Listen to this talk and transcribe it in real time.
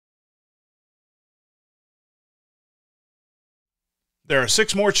There are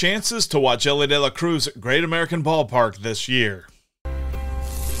 6 more chances to watch Elly De La Cruz at Great American Ballpark this year.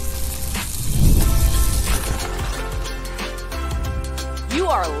 You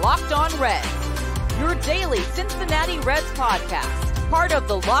are Locked On Reds, your daily Cincinnati Reds podcast, part of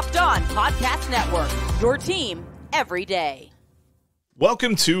the Locked On Podcast Network, your team every day.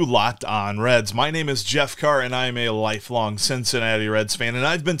 Welcome to Locked On Reds. My name is Jeff Carr, and I am a lifelong Cincinnati Reds fan, and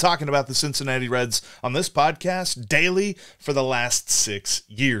I've been talking about the Cincinnati Reds on this podcast daily for the last 6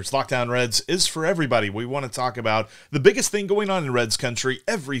 years. Locked On Reds is for everybody. We want to talk about the biggest thing going on in Reds country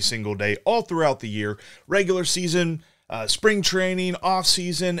every single day, all throughout the year, regular season, spring training, off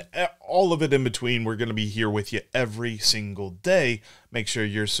season, all of it in between. We're going to be here with you every single day. Make sure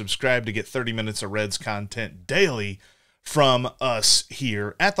you're subscribed to get 30 minutes of Reds content daily from us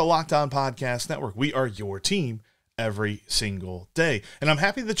here at the Locked On Podcast Network. We are your team every single day. And I'm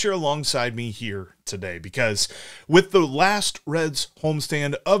happy that you're alongside me here today because with the last Reds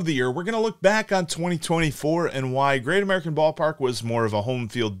homestand of the year, we're going to look back on 2024 and why Great American Ballpark was more of a home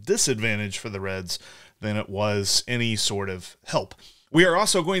field disadvantage for the Reds than it was any sort of help. We are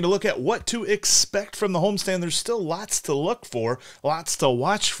also going to look at what to expect from the homestand. There's still lots to look for, lots to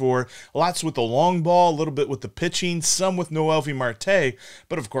watch for, lots with the long ball, a little bit with the pitching, some with Noelvi Marte.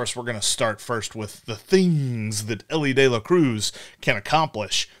 But of course, we're going to start first with the things that Elly De La Cruz can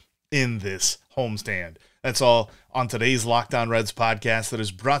accomplish in this homestand. That's all on today's Locked On Reds podcast that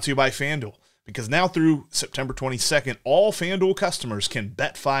is brought to you by FanDuel. Because now through September 22nd, all FanDuel customers can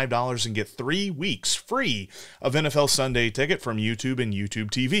bet $5 and get 3 weeks free of NFL Sunday Ticket from YouTube and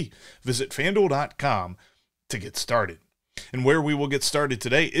YouTube TV. Visit FanDuel.com to get started. And where we will get started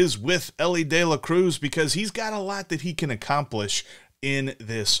today is with Elly De La Cruz because he's got a lot that he can accomplish in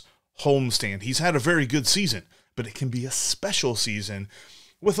this homestand. He's had a very good season, but it can be a special season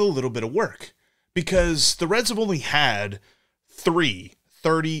with a little bit of work. Because the Reds have only had 3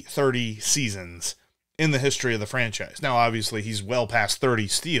 30-30 seasons in the history of the franchise. Now, obviously, he's well past 30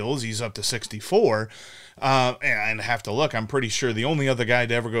 steals. He's up to 64. And I have to look. I'm pretty sure the only other guy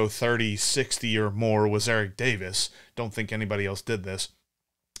to ever go 30, 60 or more was Eric Davis. Don't think anybody else did this.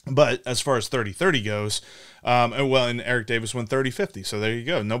 But as far as 30-30 goes, and Eric Davis went 30-50. So there you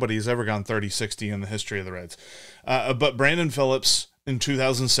go. Nobody's ever gone 30-60 in the history of the Reds. But Brandon Phillips in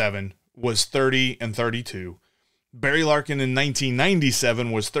 2007 was 30-32. Barry Larkin in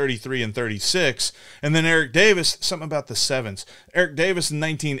 1997 was 33-36, and then Eric Davis, something about the sevens. Eric Davis in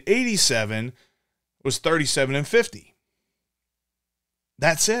 1987 was 37-50.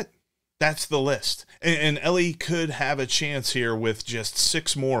 That's it. That's the list. And Elly could have a chance here with just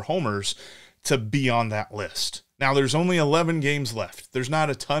 6 more homers to be on that list. Now, there's only 11 games left. There's not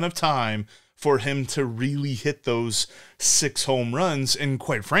a ton of time for him to really hit those 6 home runs. And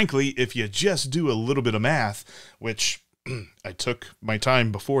quite frankly, if you just do a little bit of math, which I took my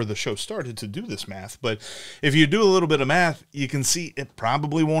time before the show started to do this math, but if you do a little bit of math, you can see it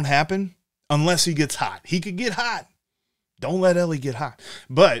probably won't happen unless he gets hot. He could get hot. Don't let Elly get hot.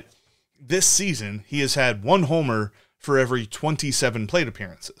 But this season, he has had 1 homer for every 27 plate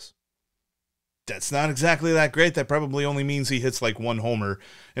appearances. That's not exactly that great. That probably only means he hits like 1 homer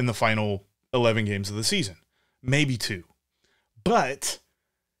in the final 11 games of the season, maybe 2. But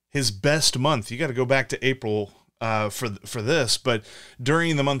his best month, you got to go back to April for this, but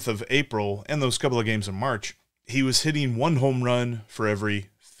during the month of April and those couple of games in March, he was hitting 1 home run for every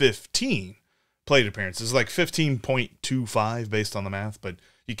 15 plate appearances, like 15.25 based on the math, but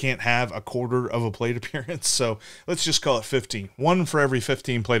you can't have a quarter of a plate appearance, so let's just call it 15. 1 for every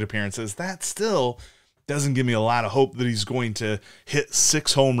 15 plate appearances. That still doesn't give me a lot of hope that he's going to hit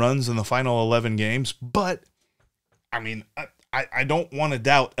 6 home runs in the final 11 games. But, I mean, I don't want to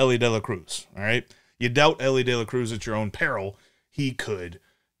doubt Elly De La Cruz, all right? You doubt Elly De La Cruz at your own peril. He could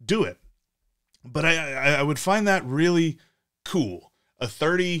do it. But I would find that really cool. A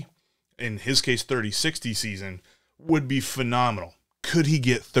 30, in his case 30-60 season, would be phenomenal. Could he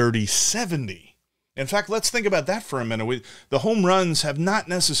get 30-70? In fact, let's think about that for a minute. The home runs have not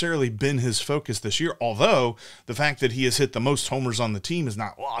necessarily been his focus this year, although the fact that he has hit the most homers on the team is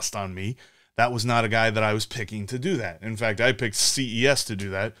not lost on me. That was not a guy that I was picking to do that. In fact, I picked CES to do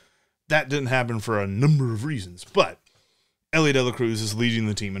that. That didn't happen for a number of reasons, but Elly De La Cruz is leading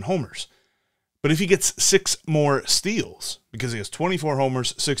the team in homers. But if he gets 6 more steals, because he has 24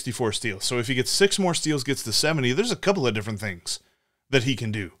 homers, 64 steals. So if he gets 6 more steals, gets to 70, there's a couple of different things that he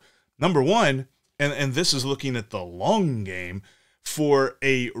can do. Number one, and this is looking at the long game, for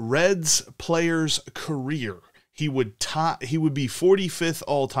a Reds player's career, he would be 45th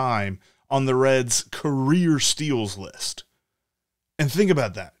all time on the Reds career steals list. And think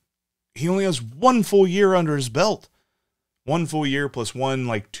about that. He only has 1 full year under his belt. 1 full year plus 1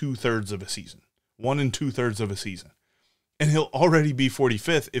 like 2/3 of a season. 1 2/3 of a season. And he'll already be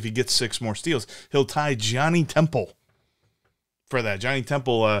 45th if he gets 6 more steals. He'll tie Johnny Temple for that. Johnny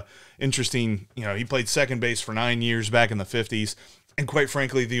Temple, interesting, he played second base for 9 years back in the 50s. And quite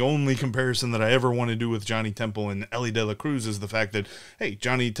frankly, the only comparison that I ever want to do with Johnny Temple and Elly De La Cruz is the fact that, hey,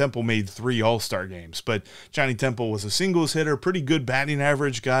 Johnny Temple made 3 All-Star games. But Johnny Temple was a singles hitter, pretty good batting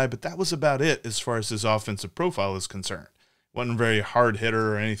average guy, but that was about it as far as his offensive profile is concerned. Wasn't a very hard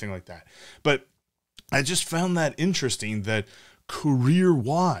hitter or anything like that. But I just found that interesting that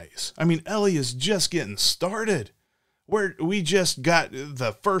career-wise, Elly is just getting started. We just got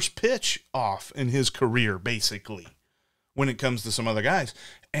the first pitch off in his career, basically, when it comes to some other guys.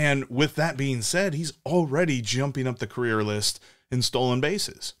 And with that being said, he's already jumping up the career list in stolen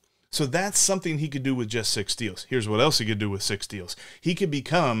bases. So that's something he could do with just 6 steals. Here's what else he could do with 6 steals. He could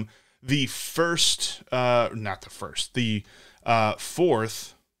become the fourth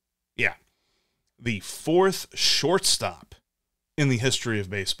shortstop in the history of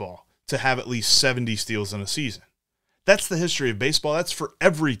baseball to have at least 70 steals in a season. That's the history of baseball. That's for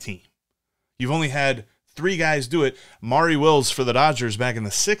every team. You've only had 3 guys do it. Maury Wills for the Dodgers back in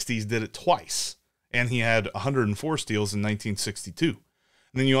the 60s did it twice, and he had 104 steals in 1962.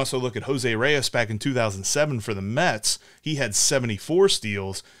 And then you also look at Jose Reyes back in 2007 for the Mets. He had 74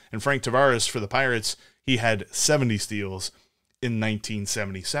 steals, and Frank Tavares for the Pirates, he had 70 steals in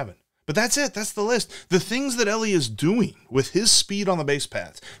 1977. But that's it. That's the list. The things that Elly is doing with his speed on the base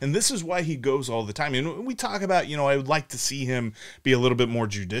paths, and this is why he goes all the time. And we talk about, I would like to see him be a little bit more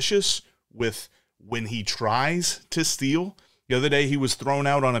judicious with when he tries to steal. The other day he was thrown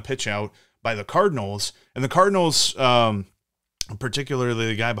out on a pitch out by the Cardinals, and the Cardinals, particularly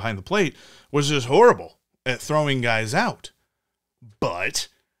the guy behind the plate, was just horrible at throwing guys out. But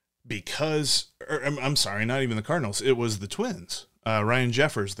I'm sorry, not even the Cardinals, it was the Twins. Ryan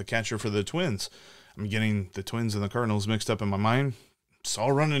Jeffers, the catcher for the Twins. I'm getting the Twins and the Cardinals mixed up in my mind. It's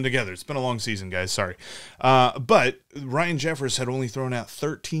all running together. It's been a long season, guys. Sorry. But Ryan Jeffers had only thrown out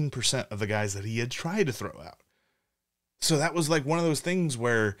 13% of the guys that he had tried to throw out. So that was like one of those things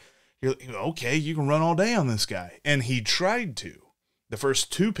where you're like, okay, you can run all day on this guy. And he tried to. The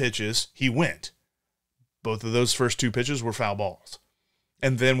first 2 pitches, he went. Both of those first 2 pitches were foul balls.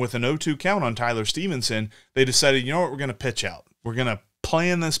 And then with an 0-2 count on Tyler Stephenson, they decided, you know what, we're going to pitch out. We're going to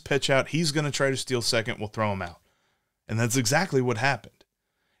plan this pitch out. He's going to try to steal second. We'll throw him out. And that's exactly what happened.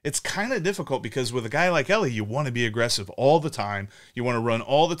 It's kind of difficult because with a guy like Elly, you want to be aggressive all the time. You want to run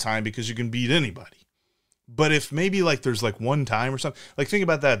all the time because you can beat anybody. But if maybe like there's like one time or something, like think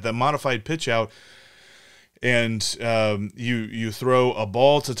about that, the modified pitch out, and you throw a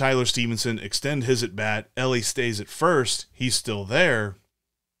ball to Tyler Stephenson, extend his at bat, Elly stays at first, he's still there.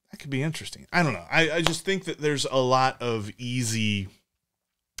 That could be interesting. I don't know. I just think that there's a lot of easy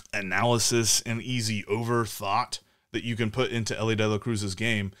analysis and easy overthought that you can put into Elly De La Cruz's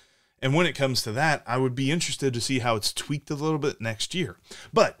game. And when it comes to that, I would be interested to see how it's tweaked a little bit next year.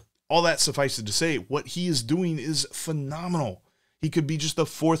 But all that suffices to say, what he is doing is phenomenal. He could be just the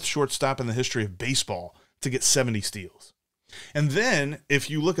 4th shortstop in the history of baseball to get 70 steals. And then if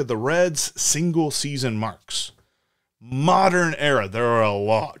you look at the Reds' single season marks, modern era, there are a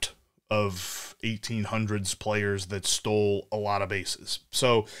lot of 1800s players that stole a lot of bases.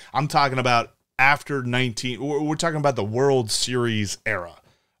 So I'm talking about after we're talking about the World Series era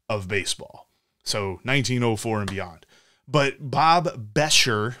of baseball. So 1904 and beyond. But Bob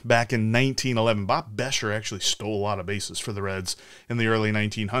Bescher back in 1911, Bob Bescher actually stole a lot of bases for the Reds in the early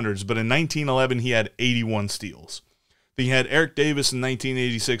 1900s. But in 1911, he had 81 steals. Then you had Eric Davis in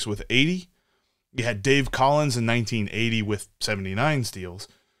 1986 with 80. You had Dave Collins in 1980 with 79 steals.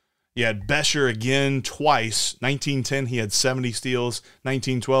 You had Bescher again twice. 1910, he had 70 steals.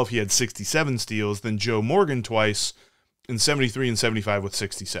 1912, he had 67 steals. Then Joe Morgan twice in 73 and 75 with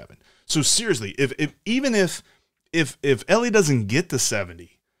 67. So seriously, if Elly doesn't get to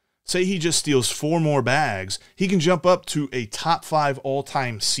 70, say he just steals 4 more bags, he can jump up to a top 5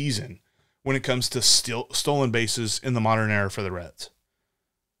 all-time season when it comes to stolen bases in the modern era for the Reds.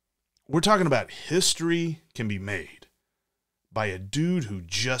 We're talking about history can be made by a dude who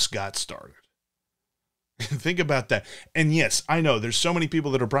just got started. Think about that. And yes, I know there's so many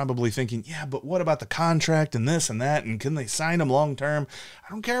people that are probably thinking, yeah, but what about the contract and this and that, and can they sign him long term? I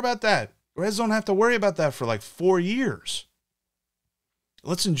don't care about that. Reds don't have to worry about that for like 4 years.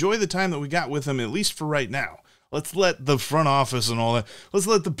 Let's enjoy the time that we got with him, at least for right now. Let's let the front office and all that, let's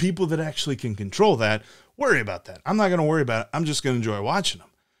let the people that actually can control that worry about that. I'm not going to worry about it. I'm just going to enjoy watching him.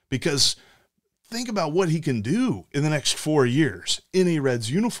 Because think about what he can do in the next 4 years in a Reds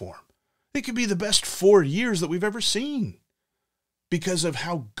uniform. It could be the best 4 years that we've ever seen. because of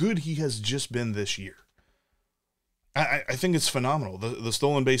how good he has just been this year. I think it's phenomenal. The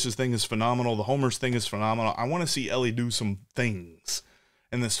stolen bases thing is phenomenal. The homers thing is phenomenal. I want to see Elly do some things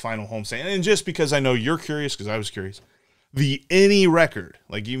in this final homestand. And just because I know you're curious, because I was curious, any record,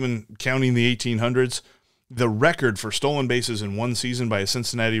 like even counting the 1800s, the record for stolen bases in one season by a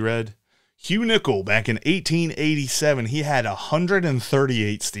Cincinnati Red, Hugh Nickel, back in 1887, he had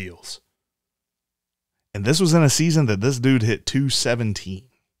 138 steals. And this was in a season that this dude hit 217.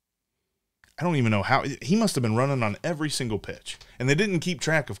 I don't even know how. He must have been running on every single pitch. And they didn't keep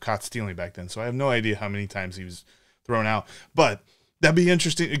track of caught stealing back then, so I have no idea how many times he was thrown out. But that'd be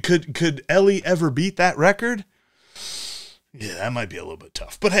interesting. Could Elly ever beat that record? Yeah, that might be a little bit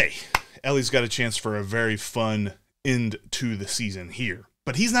tough. But hey, Elly's got a chance for a very fun end to the season here.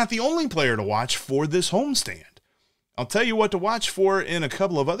 But he's not the only player to watch for this homestand. I'll tell you what to watch for in a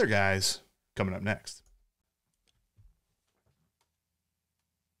couple of other guys coming up next.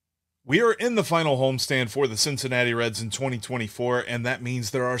 We are in the final homestand for the Cincinnati Reds in 2024, and that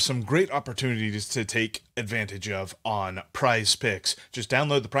means there are some great opportunities to take advantage of on Prize Picks. Just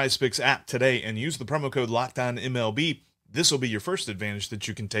download the Prize Picks app today and use the promo code LOCKEDONMLB. This will be your first advantage that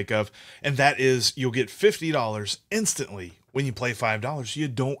you can take of, and that is you'll get $50 instantly when you play $5. You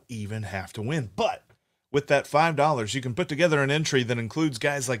don't even have to win. But with that $5, you can put together an entry that includes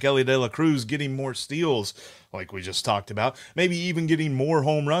guys like Elly De La Cruz getting more steals, like we just talked about, maybe even getting more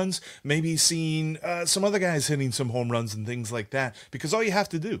home runs, maybe seeing some other guys hitting some home runs and things like that. Because all you have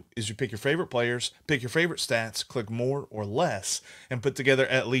to do is you pick your favorite players, pick your favorite stats, click more or less, and put together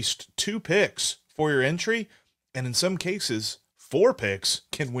at least 2 picks for your entry. And in some cases, 4 picks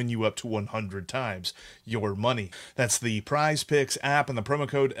can win you up to 100 times your money. That's the Prize Picks app and the promo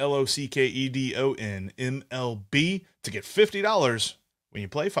code LOCKEDONMLB to get $50 when you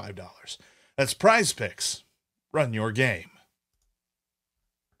play $5. That's Prize Picks. Run your game.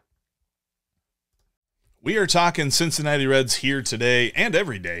 We are talking Cincinnati Reds here today and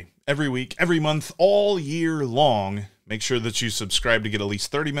every day, every week, every month, all year long. Make sure that you subscribe to get at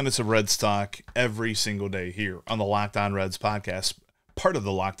least 30 minutes of Reds talk every single day here on the Locked On Reds podcast, part of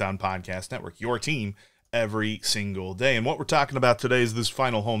the Locked On Podcast Network, your team every single day. And what we're talking about today is this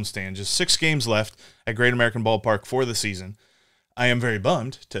final homestand. Just 6 games left at Great American Ballpark for the season. I am very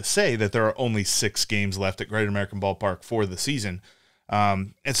bummed to say that there are only 6 games left at Great American Ballpark for the season.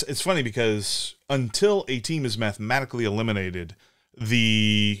 It's funny because until a team is mathematically eliminated,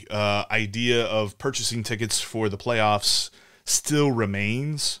 the idea of purchasing tickets for the playoffs still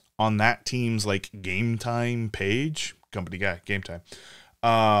remains on that team's like Game Time page. Company guy, Game Time.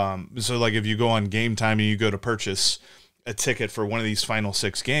 So like if you go on Game Time and you go to purchase a ticket for one of these final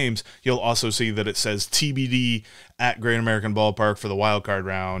 6 games, you'll also see that it says TBD at Great American Ballpark for the wild card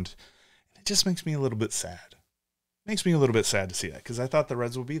round. It just makes me a little bit sad. Makes me a little bit sad to see that because I thought the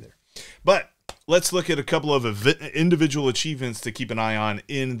Reds would be there. But let's look at a couple of individual achievements to keep an eye on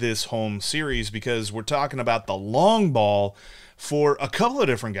in this home series because we're talking about the long ball for a couple of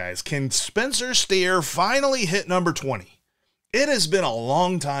different guys. Can Spencer Steer finally hit number 20? It has been a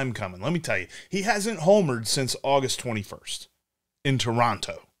long time coming. Let me tell you, he hasn't homered since August 21st in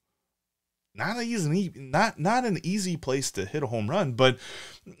Toronto. Not an easy place to hit a home run, but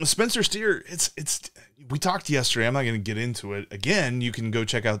Spencer Steer, we talked yesterday. I'm not going to get into it again. You can go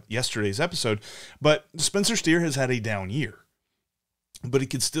check out yesterday's episode, but Spencer Steer has had a down year, but he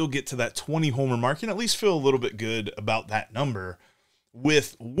could still get to that 20 homer mark and at least feel a little bit good about that number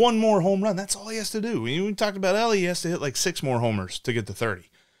with 1 more home run. That's all he has to do. We talked about Elly, he has to hit like 6 more homers to get to 30.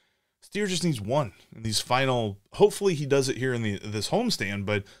 Steer just needs 1 in these final, hopefully he does it here in this homestand,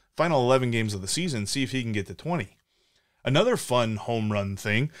 but final 11 games of the season, see if he can get to 20. Another fun home run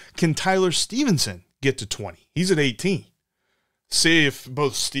thing, can Tyler Stephenson get to 20? He's at 18. Say if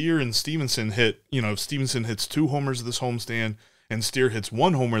both Steer and Stephenson hit, if Stephenson hits 2 homers this homestand and Steer hits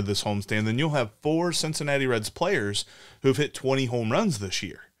 1 homer this homestand, then you'll have 4 Cincinnati Reds players who've hit 20 home runs this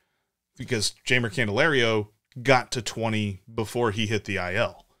year because Jeimer Candelario got to 20 before he hit the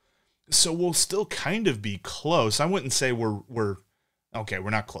IL. So we'll still kind of be close. I wouldn't say we're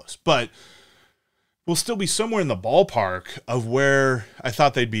not close, but we'll still be somewhere in the ballpark of where I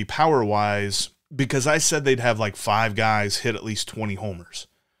thought they'd be power-wise because I said they'd have like 5 guys hit at least 20 homers.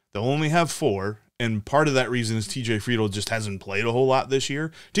 They'll only have 4, and part of that reason is TJ Friedl just hasn't played a whole lot this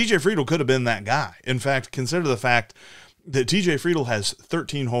year. TJ Friedl could have been that guy. In fact, consider the fact that TJ Friedl has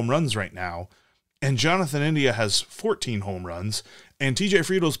 13 home runs right now, and Jonathan India has 14 home runs, and TJ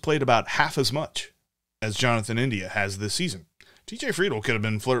Friedl's played about half as much as Jonathan India has this season. TJ Friedl could have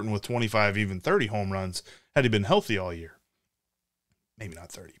been flirting with 25, even 30 home runs had he been healthy all year. Maybe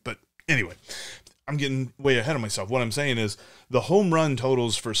not 30, but anyway. I'm getting way ahead of myself. What I'm saying is the home run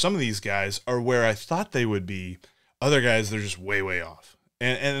totals for some of these guys are where I thought they would be. Other guys, they're just way, way off.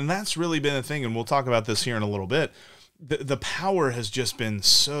 And that's really been a thing, and we'll talk about this here in a little bit. The power has just been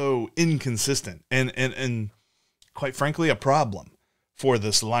so inconsistent and quite frankly, a problem for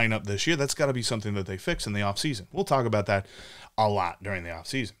this lineup this year. That's got to be something that they fix in the offseason. We'll talk about that a lot during the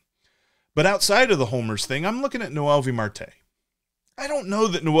offseason. But outside of the homers thing, I'm looking at Noelvi Marte. I don't know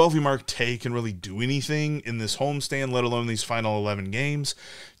that Noelvi Marte can really do anything in this homestand, let alone these final 11 games,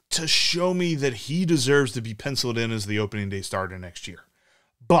 to show me that he deserves to be penciled in as the opening day starter next year.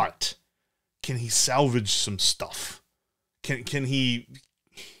 But can he salvage some stuff? Can he,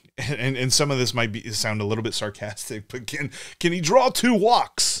 and some of this might sound a little bit sarcastic, but can he draw 2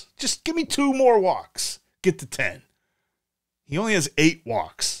 walks? Just give me 2 more walks. Get to 10. He only has 8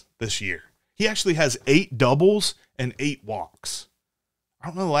 walks this year. He actually has 8 doubles and 8 walks. I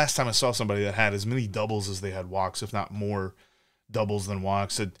don't know the last time I saw somebody that had as many doubles as they had walks, if not more doubles than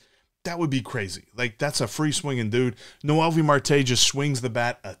walks. That would be crazy. Like, that's a free swinging dude. Noelvi Marte just swings the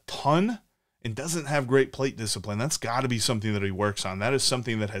bat a ton and doesn't have great plate discipline. That's got to be something that he works on. That is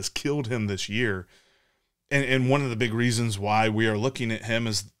something that has killed him this year. And one of the big reasons why we are looking at him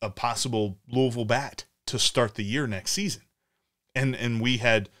as a possible Louisville bat to start the year next season. And we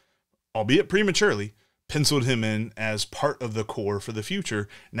had, albeit prematurely, penciled him in as part of the core for the future.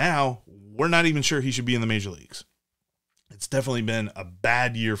 Now, we're not even sure he should be in the major leagues. It's definitely been a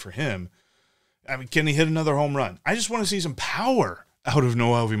bad year for him. I mean, can he hit another home run? I just want to see some power out of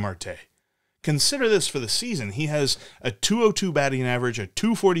Noelvi Marte. Consider this for the season. He has a 202 batting average, a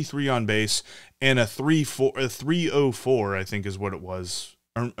 243 on base, and a 304, I think is what it was.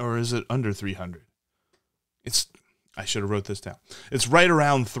 Or is it under 300? I should have wrote this down. It's right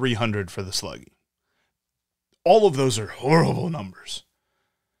around 300 for the slugging. All of those are horrible numbers.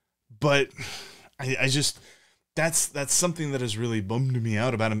 But I just, that's something that has really bummed me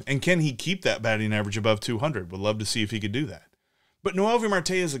out about him. And can he keep that batting average above 200? Would love to see if he could do that. But Noelvi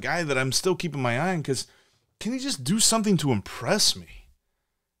Marte is a guy that I'm still keeping my eye on because can he just do something to impress me?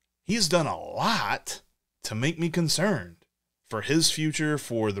 He's done a lot to make me concerned for his future,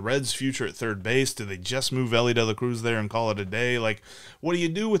 for the Reds' future at third base. Do they just move Elly De La Cruz there and call it a day? Like, what do you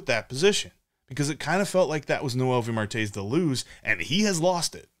do with that position? Because it kind of felt like that was Noelvi Marte's to lose, and he has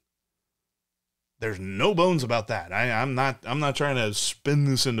lost it. There's no bones about that. I'm not trying to spin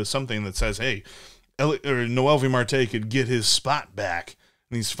this into something that says, hey, Noelvi Marte could get his spot back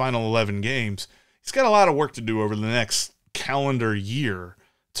in these final 11 games. He's got a lot of work to do over the next calendar year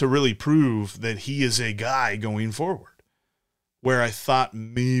to really prove that he is a guy going forward. Where I thought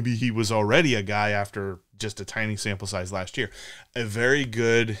maybe he was already a guy after just a tiny sample size last year. A very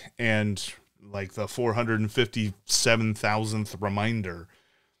good and like the 457,000th reminder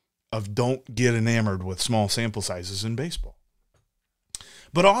of don't get enamored with small sample sizes in baseball.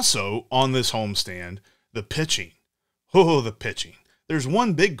 But also on this homestand, the pitching. Oh, the pitching. There's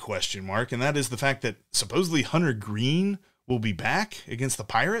one big question mark, and that is the fact that supposedly Hunter Greene will be back against the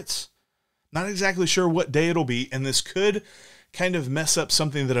Pirates. Not exactly sure what day it'll be, and this could kind of mess up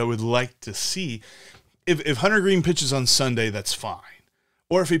something that I would like to see. If Hunter Greene pitches on Sunday, that's fine.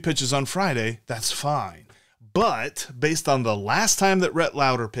 Or if he pitches on Friday, that's fine. But based on the last time that Rhett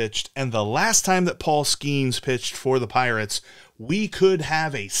Lowder pitched and the last time that Paul Skenes pitched for the Pirates, we could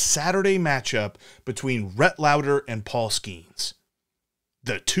have a Saturday matchup between Rhett Lowder and Paul Skenes,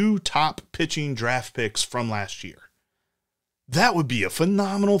 the 2 top pitching draft picks from last year. That would be a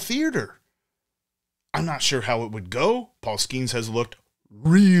phenomenal theater. I'm not sure how it would go. Paul Skenes has looked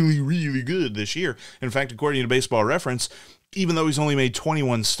really, really good this year. In fact, according to Baseball Reference, even though he's only made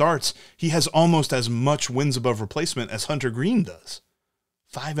 21 starts, he has almost as much wins above replacement as Hunter Greene does.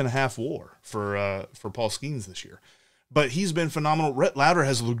 5.5 WAR for Paul Skenes this year. But he's been phenomenal. Rhett Lowder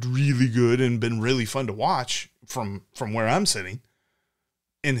has looked really good and been really fun to watch from where I'm sitting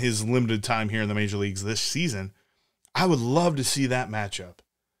in his limited time here in the major leagues this season. I would love to see that matchup.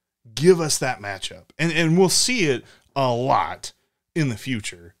 Give us that matchup. And we'll see it a lot in the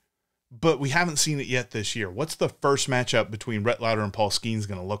future. But we haven't seen it yet this year. What's the first matchup between Rhett Lowder and Paul Skenes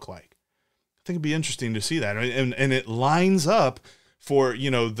going to look like? I think it'd be interesting to see that. And it lines up for,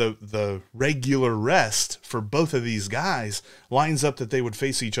 the regular rest for both of these guys, lines up that they would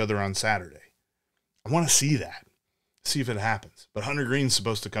face each other on Saturday. I want to see that. See if it happens. But Hunter Greene's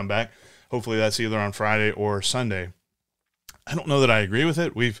supposed to come back. Hopefully that's either on Friday or Sunday. I don't know that I agree with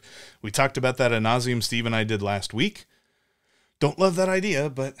it. We talked about that ad nauseum, Steve and I did last week. Don't love that idea,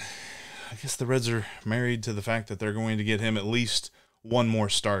 but I guess the Reds are married to the fact that they're going to get him at least one more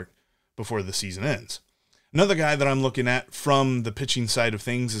start before the season ends. Another guy that I'm looking at from the pitching side of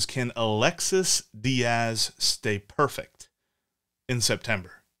things is, can Alexis Diaz stay perfect in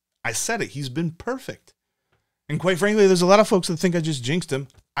September? I said it. He's been perfect. And quite frankly, there's a lot of folks that think I just jinxed him.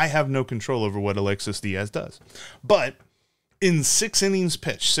 I have no control over what Alexis Diaz does. But in 6 innings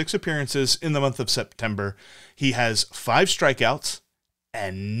pitched, 6 appearances in the month of September, he has 5 strikeouts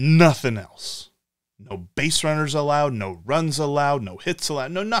and nothing else. No base runners allowed, no runs allowed, no hits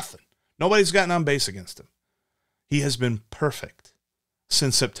allowed, no nothing. Nobody's gotten on base against him. He has been perfect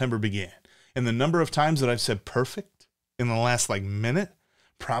since September began. And the number of times that I've said perfect in the last minute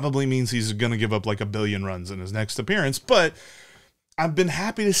probably means he's going to give up 1 billion runs in his next appearance. But I've been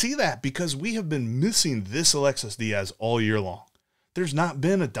happy to see that, because we have been missing this Alexis Diaz all year long. There's not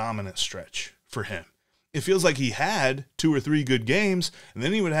been a dominant stretch for him. It feels like he had 2 or 3 good games, and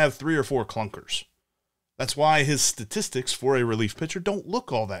then he would have 3 or 4 clunkers. That's why his statistics for a relief pitcher don't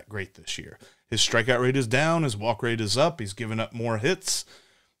look all that great this year. His strikeout rate is down. His walk rate is up. He's given up more hits,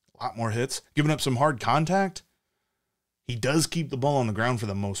 a lot more hits, giving up some hard contact. He does keep the ball on the ground for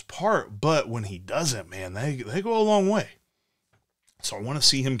the most part, but when he doesn't, man, they go a long way. So I want to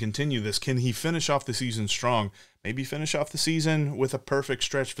see him continue this. Can he finish off the season strong? Maybe finish off the season with a perfect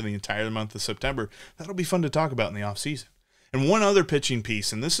stretch for the entire month of September. That'll be fun to talk about in the offseason. And one other pitching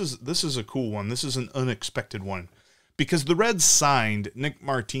piece, and this is a cool one. This is an unexpected one, because the Reds signed Nick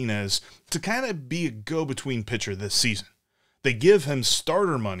Martinez to kind of be a go-between pitcher this season. They give him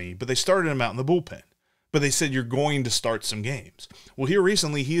starter money, but they started him out in the bullpen. But they said, you're going to start some games. Well, here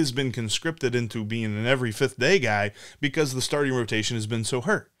recently, he has been conscripted into being an every 5th day guy because the starting rotation has been so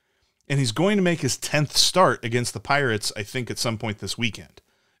hurt. And he's going to make his 10th start against the Pirates, I think, at some point this weekend.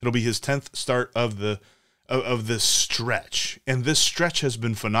 It'll be his 10th start of this stretch. And this stretch has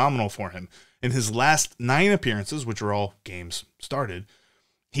been phenomenal for him. In his last 9 appearances, which are all games started,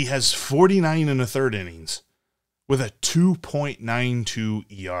 he has 49 1/3 innings with a 2.92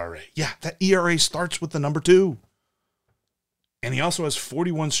 ERA. Yeah, that ERA starts with the number 2. And he also has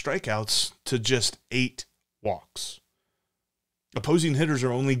 41 strikeouts to just 8 walks. Opposing hitters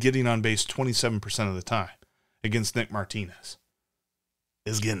are only getting on base 27% of the time against Nick Martinez.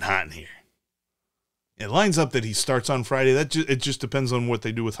 It's getting hot in here. It lines up that he starts on Friday. It just depends on what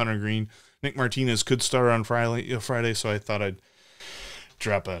they do with Hunter Greene. Nick Martinez could start on Friday, so I thought I'd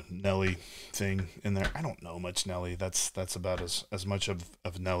drop a Nelly thing in there. I don't know much Nelly. That's about as much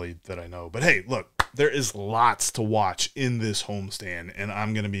of Nelly that I know. But hey, look, there is lots to watch in this homestand, and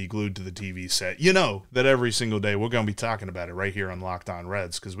I'm going to be glued to the TV set. You know that every single day we're going to be talking about it right here on Locked On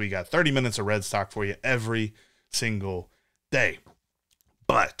Reds, because we got 30 minutes of Reds talk for you every single day.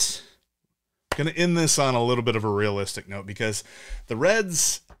 But I'm going to end this on a little bit of a realistic note, because the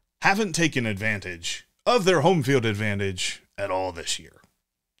Reds haven't taken advantage of their home field advantage at all this year.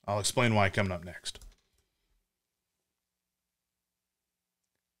 I'll explain why coming up next.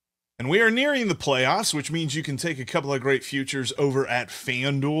 And we are nearing the playoffs, which means you can take a couple of great futures over at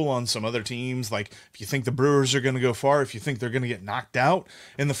FanDuel on some other teams. Like if you think the Brewers are going to go far, if you think they're going to get knocked out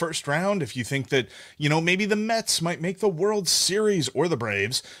in the first round, if you think that, maybe the Mets might make the World Series or the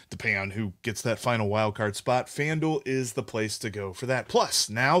Braves, depending on who gets that final wild card spot, FanDuel is the place to go for that. Plus,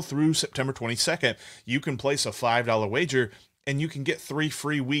 now through September 22nd, you can place a $5 wager and you can get 3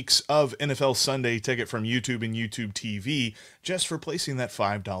 free weeks of NFL Sunday Ticket from YouTube and YouTube TV just for placing that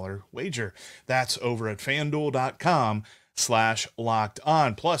 $5 wager. That's over at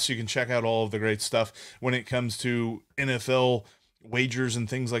FanDuel.com/LockedOn. Plus, you can check out all of the great stuff when it comes to NFL wagers and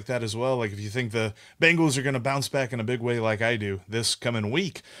things like that as well. Like if you think the Bengals are going to bounce back in a big way like I do this coming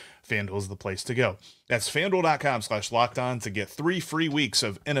week, FanDuel is the place to go. That's FanDuel.com/LockedOn to get 3 free weeks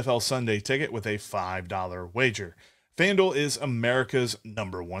of NFL Sunday Ticket with a $5 wager. FanDuel is America's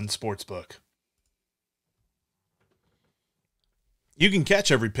 #1 sportsbook. You can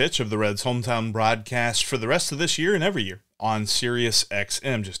catch every pitch of the Reds' hometown broadcast for the rest of this year and every year on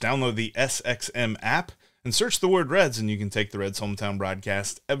SiriusXM. Just download the SXM app and search the word Reds, and you can take the Reds' hometown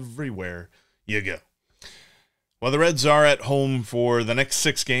broadcast everywhere you go. Well, the Reds are at home for the next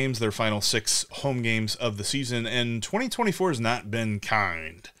 6 games, their final 6 home games of the season, and 2024 has not been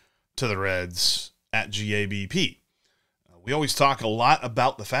kind to the Reds at GABP. We always talk a lot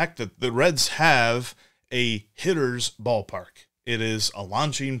about the fact that the Reds have a hitter's ballpark. It is a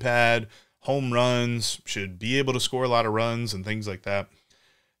launching pad, home runs, should be able to score a lot of runs and things like that.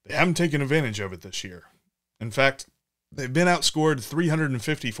 They haven't taken advantage of it this year. In fact, they've been outscored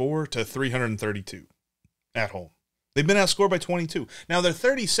 354 to 332 at home. They've been outscored by 22. Now, they're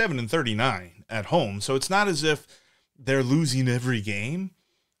 37-39 at home, so it's not as if they're losing every game,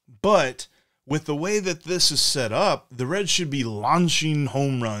 but with the way that this is set up, the Reds should be launching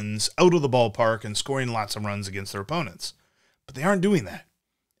home runs out of the ballpark and scoring lots of runs against their opponents. But they aren't doing that.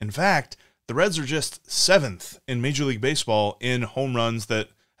 In fact, the Reds are just 7th in Major League Baseball in home runs that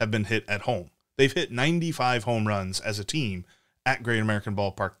have been hit at home. They've hit 95 home runs as a team at Great American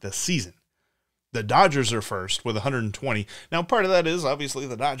Ballpark this season. The Dodgers are first with 120. Now, part of that is obviously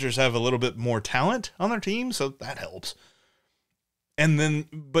the Dodgers have a little bit more talent on their team, so that helps.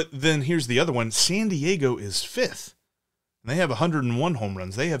 But then here's the other one. San Diego is 5th. They have 101 home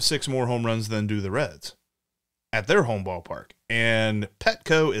runs. They have 6 more home runs than do the Reds at their home ballpark. And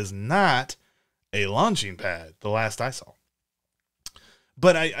Petco is not a launching pad, the last I saw.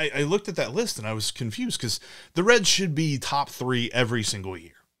 But I looked at that list and I was confused because the Reds should be top 3 every single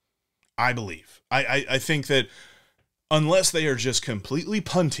year, I believe. I think that unless they are just completely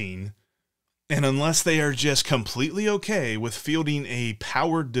punting and unless they are just completely okay with fielding a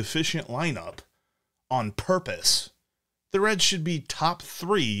power-deficient lineup on purpose, the Reds should be top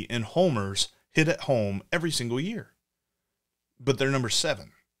 3 in homers hit at home every single year. But they're number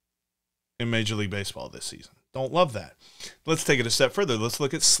 7 in Major League Baseball this season. Don't love that. Let's take it a step further. Let's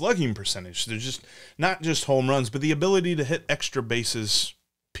look at slugging percentage. They're just not just home runs, but the ability to hit extra bases,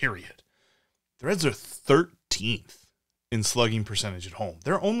 period. The Reds are 13th in slugging percentage at home.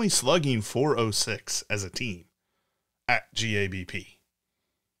 They're only slugging .406 as a team at GABP.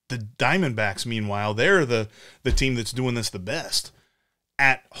 The Diamondbacks, meanwhile, they're the team that's doing this the best.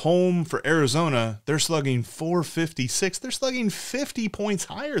 At home for Arizona, they're slugging .456. They're slugging 50 points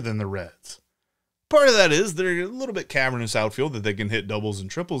higher than the Reds. Part of that is they're a little bit cavernous outfield that they can hit doubles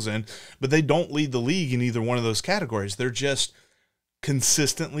and triples in, but they don't lead the league in either one of those categories. They're just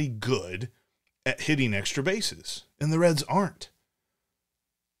consistently good at hitting extra bases, and the Reds aren't.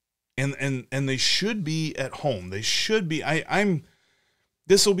 And they should be at home. They should be.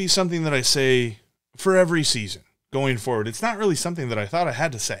 This will be something that I say for every season going forward. It's not really something that I thought I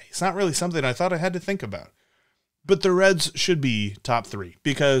had to say. It's not really something I thought I had to think about. But the Reds should be top 3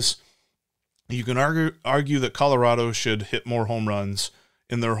 because you can argue that Colorado should hit more home runs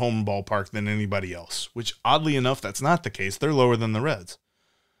in their home ballpark than anybody else, which oddly enough, that's not the case. They're lower than the Reds.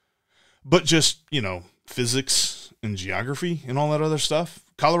 But just, physics and geography and all that other stuff,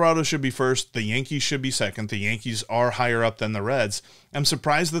 Colorado should be first. The Yankees should be second. The Yankees are higher up than the Reds. I'm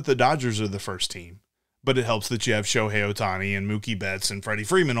surprised that the Dodgers are the first team, but it helps that you have Shohei Ohtani and Mookie Betts and Freddie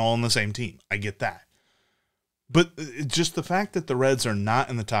Freeman all on the same team. I get that. But just the fact that the Reds are not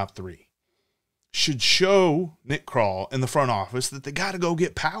in the top 3 should show Nick Krall in the front office that they got to go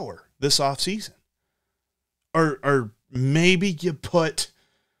get power this offseason. Or maybe you put,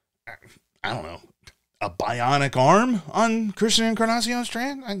 I don't know, a bionic arm on Christian Encarnacion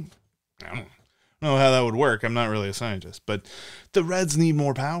Strand? I don't know how that would work. I'm not really a scientist. But the Reds need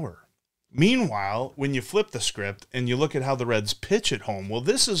more power. Meanwhile, when you flip the script and you look at how the Reds pitch at home, well,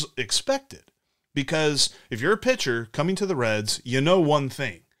 this is expected. Because if you're a pitcher coming to the Reds, you know one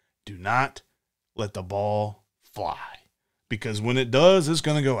thing. Do not let the ball fly. Because when it does, it's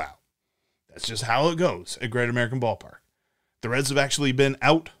going to go out. That's just how it goes at Great American Ballpark. The Reds have actually been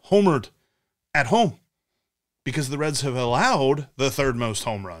out-homered at home because the Reds have allowed the 3rd most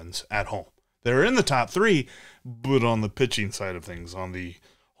home runs at home. They're in the top 3, but on the pitching side of things, on the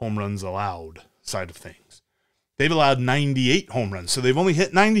home runs allowed side of things, they've allowed 98 home runs. So they've only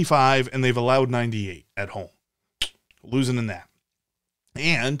hit 95, and they've allowed 98 at home. Losing in that.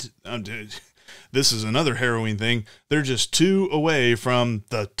 And this is another harrowing thing. They're just 2 away from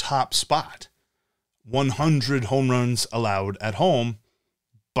the top spot. 100 home runs allowed at home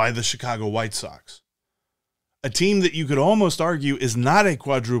by the Chicago White Sox. A team that you could almost argue is not a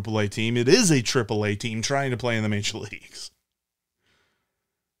quadruple A team. It is a triple A team trying to play in the major leagues.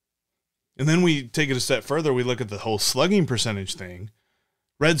 And then we take it a step further. We look at the whole slugging percentage thing.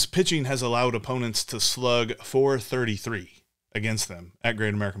 Reds pitching has allowed opponents to slug .433 against them at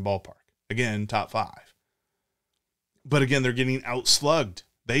Great American Ballpark. Again, top 5. But again, they're getting outslugged.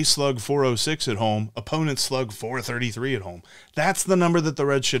 They slug .406 at home. Opponents slug .433 at home. That's the number that the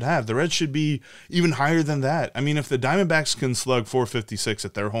Reds should have. The Reds should be even higher than that. I mean, if the Diamondbacks can slug .456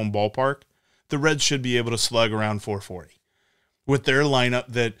 at their home ballpark, the Reds should be able to slug around .440 with their lineup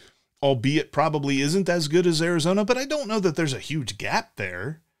that, albeit probably isn't as good as Arizona, but I don't know that there's a huge gap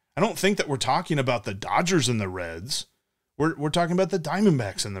there. I don't think that we're talking about the Dodgers and the Reds. We're talking about the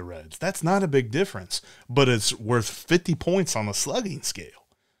Diamondbacks and the Reds. That's not a big difference, but it's worth 50 points on the slugging scale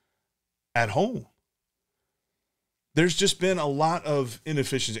at home. There's just been a lot of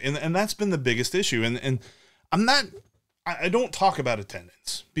inefficiency, and that's been the biggest issue. And I don't talk about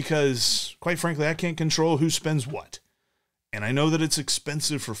attendance because, quite frankly, I can't control who spends what. And I know that it's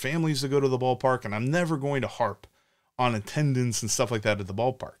expensive for families to go to the ballpark, and I'm never going to harp on attendance and stuff like that at the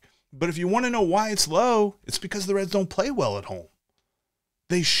ballpark. But if you want to know why it's low, it's because the Reds don't play well at home.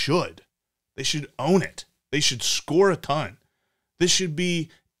 They should. They should own it. They should score a ton. This should be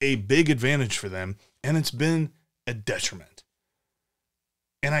a big advantage for them, and it's been a detriment.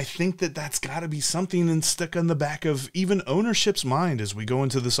 And I think that that's got to be something and stick on the back of even ownership's mind as we go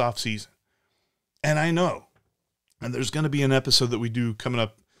into this offseason. And I know, and there's going to be an episode that we do coming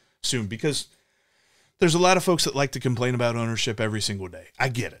up soon, because there's a lot of folks that like to complain about ownership every single day. I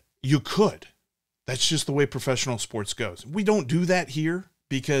get it. You could. That's just the way professional sports goes. We don't do that here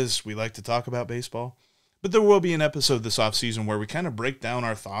because we like to talk about baseball. But there will be an episode this offseason where we kind of break down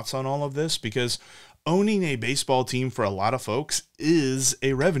our thoughts on all of this, because owning a baseball team for a lot of folks is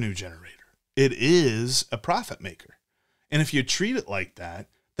a revenue generator. It is a profit maker. And if you treat it like that,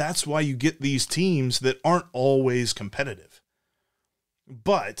 that's why you get these teams that aren't always competitive.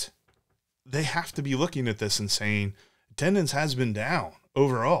 But they have to be looking at this and saying, attendance has been down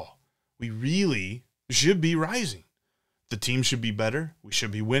overall. We really should be rising. The team should be better. We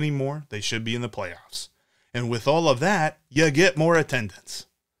should be winning more. They should be in the playoffs. And with all of that, you get more attendance.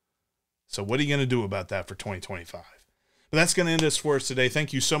 So what are you going to do about that for 2025? But that's going to end us for us today.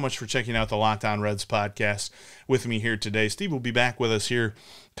 Thank you so much for checking out the Locked On Reds podcast with me here today. Steve will be back with us here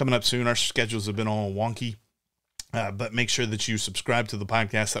coming up soon. Our schedules have been all wonky. But make sure that you subscribe to the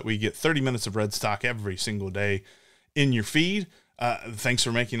podcast, that we get 30 minutes of Reds talk every single day in your feed. Thanks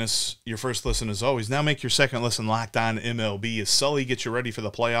for making us your first listen as always. Now make your second listen Locked On MLB as Sully gets you ready for the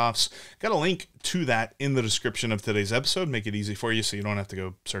playoffs. Got a link to that in the description of today's episode. Make it easy for you so you don't have to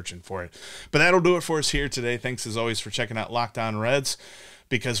go searching for it. But that'll do it for us here today. Thanks as always for checking out Locked On Reds,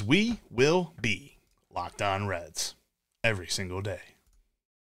 because we will be Locked On Reds every single day.